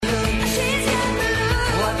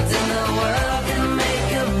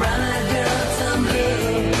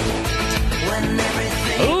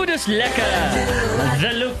is lekker.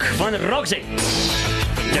 The Look van Roxy.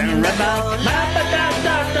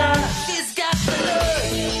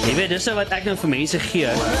 Jy weet, dis wat ek nou vir mense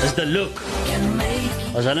gee, is The Look.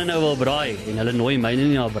 As hulle nou wil braai, en hulle nooi my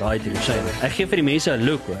nie na braai toe, sê ek gee vir die mense 'n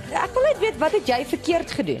look, hoor. Ek wil net weet, wat het jy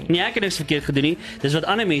verkeerd gedoen? Nee, ek het niks verkeerd gedoen nie, dis wat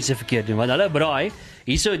ander mense verkeerd doen, want hulle braai,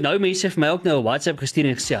 hierso nou mense vir my ook nou 'n WhatsApp gestuur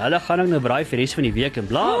en gesê, hulle gaan ook nou braai vir die res van die week en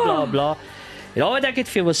bla bla bla. En al wat ek het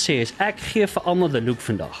vir jou wil sê is, ek gee vir almal The Look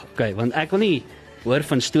vandag, okay, want ek wil nie hoor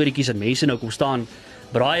van storieetjies dat mense nou kom staan,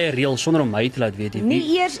 braai reël sonder om my te laat weet.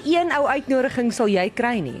 Nie eers een ou uitnodiging sal jy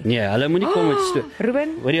kry nie. Nee, hulle moenie kom met Ruben,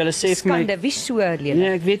 hoor jy, hulle sê vir my, skande, wie so lelik?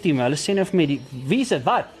 nee, ek weet nie, maar hulle sê nou vir my, wie is dit,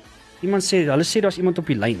 wat? Iemand sê, hulle sê daar's iemand op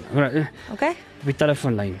die lyn, Okay. op die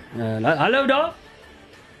telefoonlyn. Hallo daar?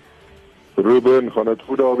 Ruben, gaan dit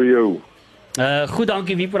goed daar by jou? Goed,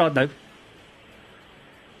 dankie, wie praat nou?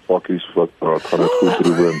 Bakkies wat praat, gaan dit goed,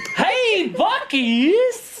 Ruben? Hey,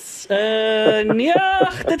 Bakkies! Nee,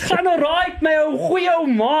 dit gaan nou right, my ou goeie ou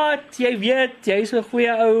maat, jy weet, jy's 'n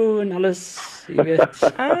goeie ou en alles, jy weet.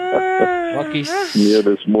 Bakkies. Nee,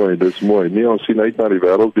 dis mooi. Nee, ons sien uit na die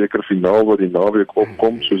Wêreldbeker finaal wat die naweek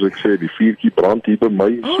opkom, soos ek sê, die vuurtjie brand hier by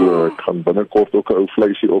my, so ek gaan binnekort ook 'n ou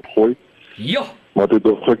vleisie opgooi. Ja. Maar dit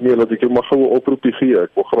hoef ek nie dat ek jou maar goue oproepie gee. Ek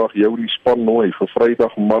wil graag jou die span nooi vir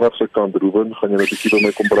Vrydagmiddag se kant, Ruben, gaan jy net 'n bietjie by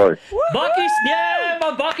my kom braai? Bakkies, nee,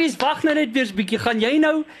 maar Bakkies, wag nou net weer 'n bietjie. Gaan jy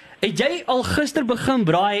nou, het jy al gister begin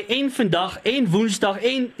braai en vandag en Woensdag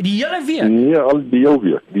en die hele week? Nee, al die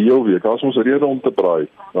heel week. Daar's ons rede om te braai.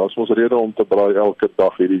 Daar's ons rede om te braai elke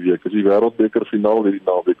dag hierdie week. Dis die Wêreldbeker finaal hierdie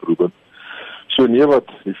naweek, Ruben. So nee wat,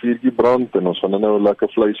 die vuurtjie brand en ons gaan nou 'n lekker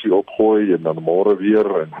vleisie opgooi en dan môre weer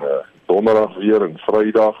en donderdag weer en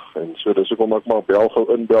Vrydag en so dis hoekom ek maar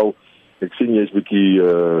gou inbel. Ek sien jy's bietjie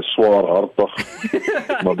swaarhartig.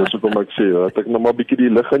 Maar dis hoekom ek sê dat ek nog maar bietjie die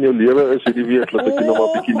lig in jou lewe is hierdie week, dat ek jou nog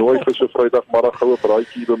maar bietjie nooi vir so Vrydagmiddag goue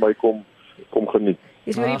braaitjie by my kom geniet.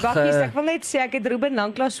 Dis oor die Bakkies, ek wil net sê ek het Ruben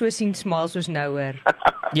lanklaas so sien smaal soos nou hoor.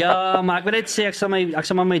 Ja, maar ek wil net sê ek sal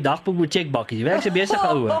maar my dagboek moet check, Bakkies. Jy weet ek's 'n besige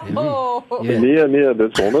ou hoor. Nee,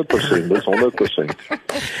 dis 100%.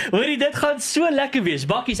 Hoorie, dit gaan so lekker wees.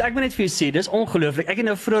 Bakkies, ek wil net vir jou sê, dis ongelooflik. Ek het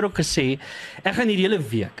nou vroeër ook gesê, ek gaan hierdie hele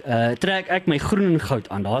week trek ek my groen en goud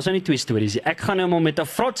aan. Daar's nou nie twee stories nie. Ek gaan nou maar met 'n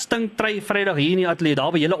vrotstink trui Vrydag hier in die ateljee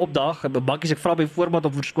daar by julle opdaag. Bakkies, ek vra by voorbaat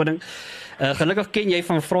op verskoning. Gelukkig ken jy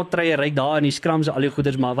van vrottrye ryk daar in die skrams en al die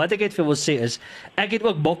goeders, maar wat ek net vir wil sê is, ek het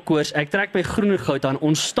ook bokkoors, ek trek my groen en goud aan,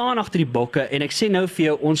 ons staan agter die bokke en ek sê nou vir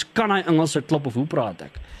jou, ons kan daai Engelse klop of hoe praat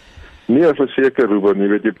ek? Nee, verseker Ruben, jy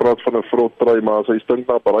weet jy praat van 'n vrottrui, maar as hy stink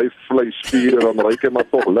na braai spiere dan ryk hy maar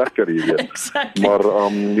tog lekker, jy weet. Exactly. Maar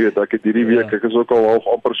jy weet ek het hierdie week, ek is ook al half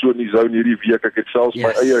amper so in die zone hierdie week. Ek het selfs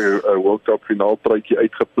my eie World Cup finaal truitjie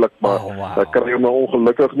uitgepluk, maar ek kry hom nou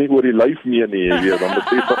ongelukkig nie oor die lyf mee nie, jy weet. Dan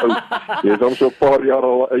besef ek ou, jy is dan so 'n paar jaar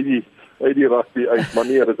al uit die rugby uit. Maar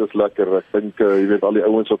nee, dit is lekker. Ek dink jy weet al die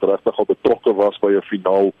ouens wat regtig al betrokke was by 'n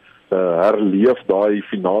finaal herleef daai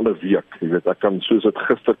finale week, jy weet, ek kan soos dit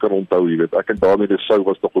gister kan onthou, jy weet, ek en Dani de Sou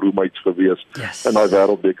was nog roemmates gewees in daai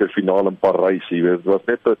Wêreldbeker finaal in Parys, jy weet, dit was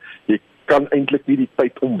net jy kan eintlik nie die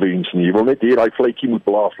tyd omwens nie, jy wil net hier daai vletjie moet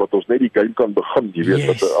blaas, dat ons net die game kan begin, jy weet,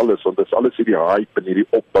 dat alles, want dit is alles hierdie hype en hierdie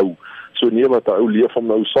opbou, so nee, wat 'n ou leef om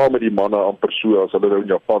nou saam met die manne amper so, as hulle nou in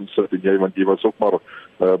Japan sit, en want jy was ook maar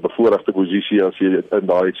bevoorregte posisie as jy in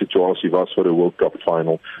daai situasie was vir 'n World Cup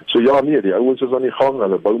final. So ja, nee, die ouens is aan die gang,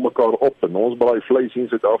 hulle bou mekaar op en ons braai vleis in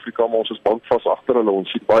Suid-Afrika, maar ons is bankvas agter hulle.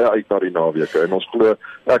 Ons sien baie uit na die naweke en ons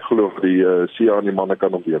ek glo die CA en die manne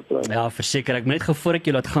kan hom weer trek. Ja, verseker, ek moet net gou voor ek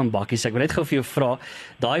jou laat gaan, Bakkies, ek wil net gou vir jou vra,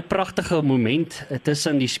 daai pragtige moment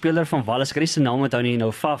tussen die speler van Wallis, ek kan nie sy naam onthou nie,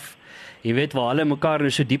 nou Faf. Jy weet waar hulle mekaar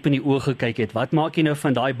nou so diep in die oë gekyk het. Wat maak jy nou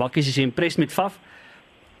van daai Bakkies, is jy impressed met Faf?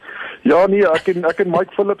 Ja nee, ek en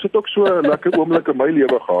Mike Phillips het ook so 'n lekker oomblik in my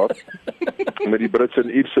lewe gehad met die Britse en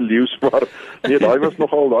Ierse leeu's, maar nee, daai was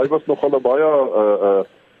nogal 'n baie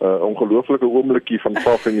ongelooflike oomblikie van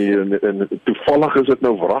Faf en toevallig is dit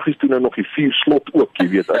nou wraggies toe nou nog die 4 slot ook, jy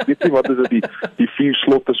weet. Ek weet nie wat is dit die 4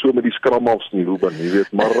 slotte so met die scrum-halves nie, Ruben, jy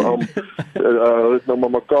weet, maar het nou maar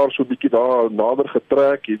mekaar so 'n bietjie daar nader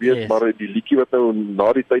getrek, jy weet, maar die liedjie wat nou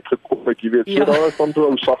na die tyd gekom het, jy weet, so daar is dan so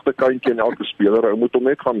 'n sagte kantjie in elke speler. Ou moet hom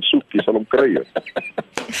net gaan soek, jy sal hom kry.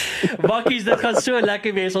 Bakkies, dit gaan so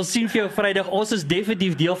lekker wees. Ons sien vir jou Vrydag. Ons is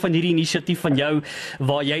definitief deel van hierdie inisiatief van jou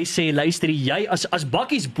waar jy sê, luister, jy as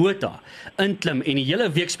Bakkies Botha inklim en die hele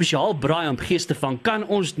week spesiaal braai om gees te vang, kan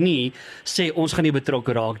ons nie sê ons gaan nie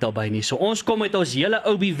betrokke raak daarbey nie. So ons kom met ons hele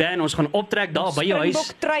Obi van, ons gaan optrek daar by jou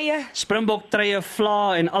huis. Springbok treie,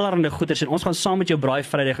 vla en allerlei goeders en ons gaan saam met jou braai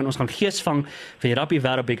Vrydag en ons gaan gees vang vir die Rugby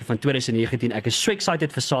Wêreldbeker van 2019. Ek is so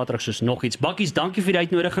excited vir Saterdag soos nog iets. Bakkies, dankie vir die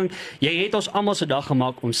uitnodiging. Jy het ons almal se dag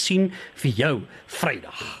gemaak. Ons sien vir jou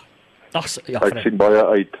Vrydag. Ja, ek sien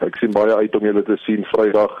baie uit om julle te sien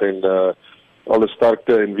Vrydag en alle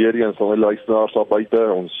sterkte en weer eens aan die luisteraars daar buite.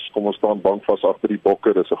 Ons staan bankvas agter die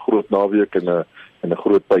bokke. Dis 'n groot naweek en 'n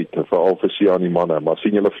groot tyd veral vir Sia en die manne. Maar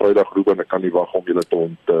sien julle Vrydag Ruben, ek kan nie wag om julle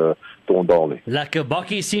te onthaal nie. Lekker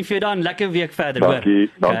Bakkie, sien vir jou dan. Lekker week verder, hoor.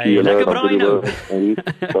 Dankie julle. Lekker braai nou.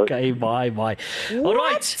 Okay, bye.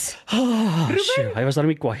 Alright. Hy was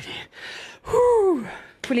daarmee kwaai.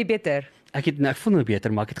 Voel jy beter? Ek voel nou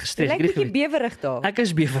beter, maar ek het gestres. Jy lyk bietjie bewerig daar. Ek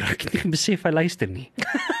is bewerig. Ek het nie besef hy luister nie.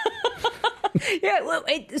 Ja,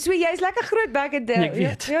 so jy's lekker grootbek en ek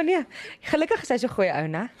weet. Ja nee. Gelukkig is hy so goeie ou,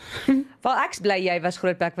 né? Wel ek's bly jy was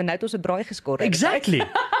grootbek want nou het ons 'n braai geskor. Exactly.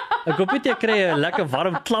 Ek hoop jy kry 'n lekker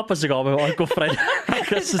warm klap as ek daar by aankom Vrydag.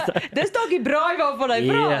 Dis dalk die braai waarvan hy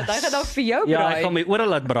praat. Hy gaan dalk vir jou braai. Ja, ek gaan my ore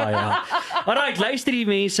laat braai, ja. Alright, luister die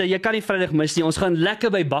mense, jy kan nie Vrydag mis nie. Ons gaan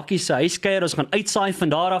lekker by Bakkie se huis kuier. Ons gaan uitsaai van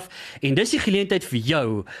daar af en dis die geleentheid vir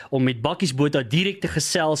jou om met Bakkies Botha direk te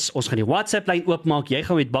gesels. Ons gaan die WhatsApp lyn oopmaak. Jy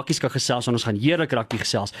gaan met Bakkies kan gesels en ons gaan heerlik rugby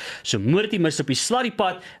gesels. So moord jy mis op die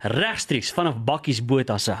sladdiepad regstreeks vanaf Bakkies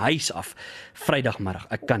Botha se huis af. Vrydagmiddag.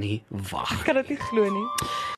 Ek kan nie wag. Ek kan dit nie glo nie.